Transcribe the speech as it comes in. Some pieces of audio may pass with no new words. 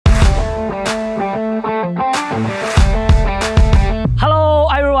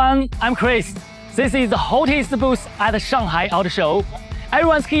I'm Chris. This is the hottest booth at the Shanghai Auto Show.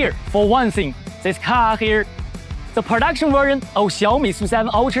 Everyone's here for one thing, this car here. The production version of Xiaomi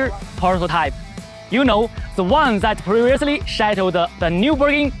SU7 Ultra prototype. You know, the one that previously shattered the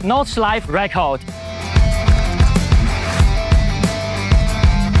Nürburgring Nordschleife record.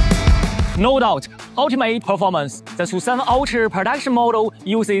 No doubt, ultimate performance. The SU7 Ultra production model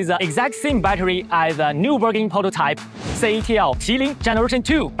uses the exact same battery as the Nürburgring prototype, CATL Qilin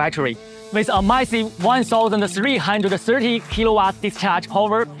II Battery. With a massive 1,330 kilowatt discharge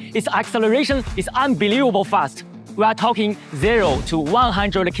power, its acceleration is unbelievable fast. We are talking 0 to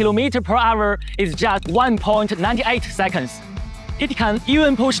 100 km per hour is just 1.98 seconds. It can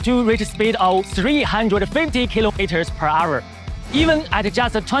even push to reach a speed of 350 km per hour. Even at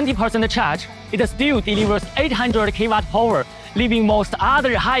just 20% charge, it still delivers 800 kW power, leaving most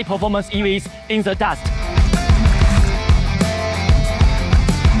other high-performance EVs in the dust.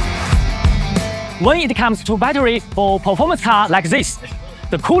 When it comes to battery for performance car like this,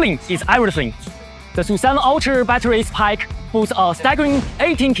 the cooling is everything. The SU7 Ultra battery pack boasts a staggering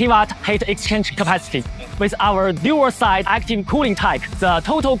 18 kW heat exchange capacity. With our dual-side active cooling tank, the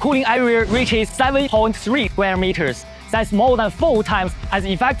total cooling area reaches 7.3 square meters. That's more than 4 times as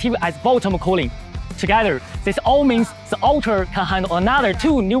effective as bottom cooling. Together, this all means the Ultra can handle another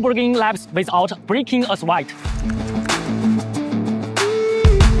 2 Nürburgring laps without breaking a sweat.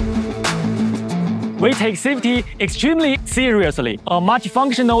 We take safety extremely seriously. A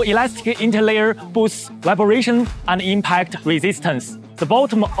multifunctional elastic interlayer boosts vibration and impact resistance. The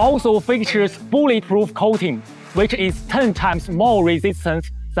bottom also features bulletproof coating, which is 10 times more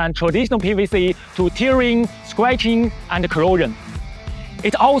resistant than traditional PVC to tearing, scratching, and corrosion.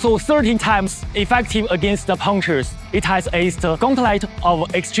 It's also 13 times effective against the punctures. It has aced the gauntlet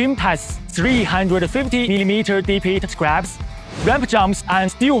of extreme tests, 350mm deep heat scrapes, ramp jumps and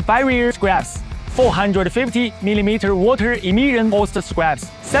steel barrier scrapes, 450mm water emission post scrapes,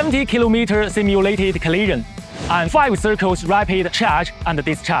 70 km simulated collision, and 5 circles rapid charge and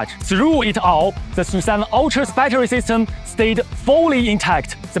discharge. Through it all, the SU7 Ultra's battery system stayed fully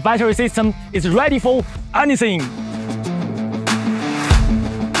intact. The battery system is ready for anything.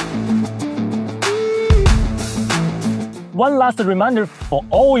 One last reminder for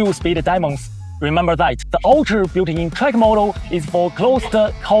all you speed demons. Remember that the Ultra built-in track model is for closed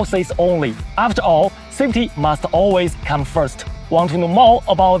courses only. After all, safety must always come first. Want to know more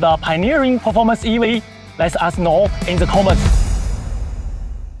about the pioneering performance EV? Let us know in the comments.